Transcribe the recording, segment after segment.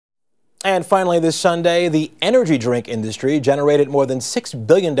And finally this Sunday, the energy drink industry generated more than $6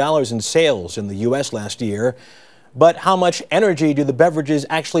 billion in sales in the U.S. last year. But how much energy do the beverages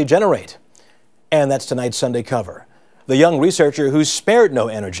actually generate? And that's tonight's Sunday Cover. The young researcher who spared no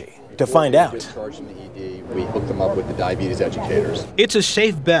energy to find out. We hooked them up with the diabetes educators. It's a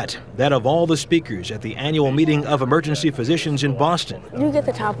safe bet that of all the speakers at the annual meeting of emergency physicians in Boston, you get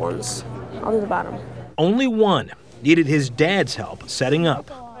the top ones. I'll do the bottom. Only one needed his dad's help setting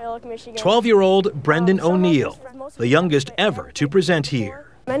up. 12-year-old Brendan O'Neill, the youngest ever to present here.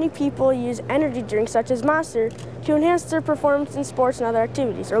 Many people use energy drinks such as Monster to enhance their performance in sports and other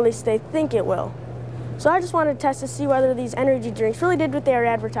activities, or at least they think it will. So I just wanted to test to see whether these energy drinks really did what they are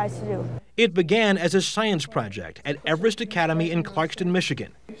advertised to do. It began as a science project at Everest Academy in Clarkston,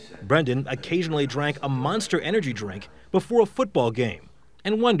 Michigan. Brendan occasionally drank a Monster energy drink before a football game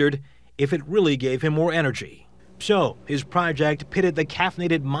and wondered if it really gave him more energy. So his project pitted the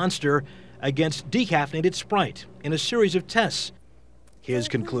caffeinated Monster against decaffeinated Sprite in a series of tests. His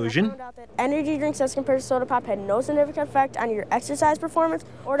conclusion? Energy drinks as compared to soda pop had no significant effect on your exercise performance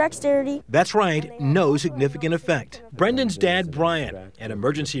or dexterity. That's right, no significant effect. Brendan's dad, Brian, an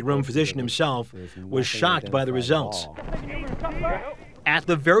emergency room physician himself, was shocked by the results. At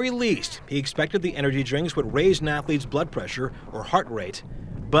the very least, he expected the energy drinks would raise an athlete's blood pressure or heart rate,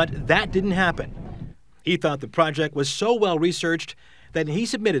 but that didn't happen. He thought the project was so well researched that he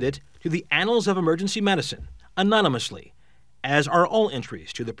submitted it to the Annals of Emergency Medicine, anonymously, as are all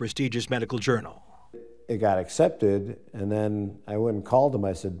entries to the prestigious medical journal. It got accepted, and then I went and called him.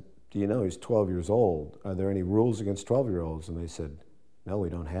 I said, do you know he's 12 years old? Are there any rules against 12-year-olds? And they said, no,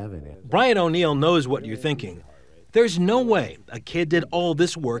 we don't have any. Brian O'Neill knows what you're thinking. There's no way a kid did all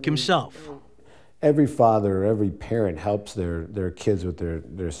this work himself. Every father, every parent helps their kids with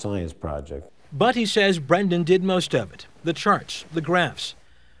their science project. But he says Brendan did most of it, the charts, the graphs.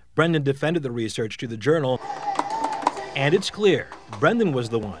 Brendan defended the research to the journal, and it's clear Brendan was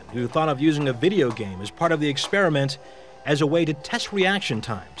the one who thought of using a video game as part of the experiment as a way to test reaction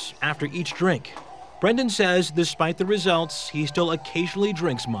times after each drink. Brendan says despite the results, he still occasionally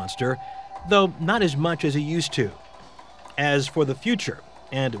drinks Monster, though not as much as he used to. As for the future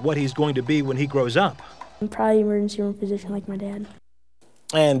and what he's going to be when he grows up, I'm probably an emergency room physician like my dad.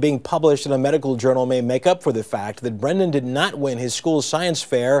 And being published in a medical journal may make up for the fact that Brendan did not win his school's science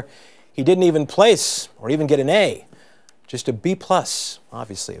fair. He didn't even place or even get an A, just a B+.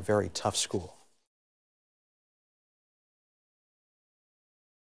 Obviously a very tough school.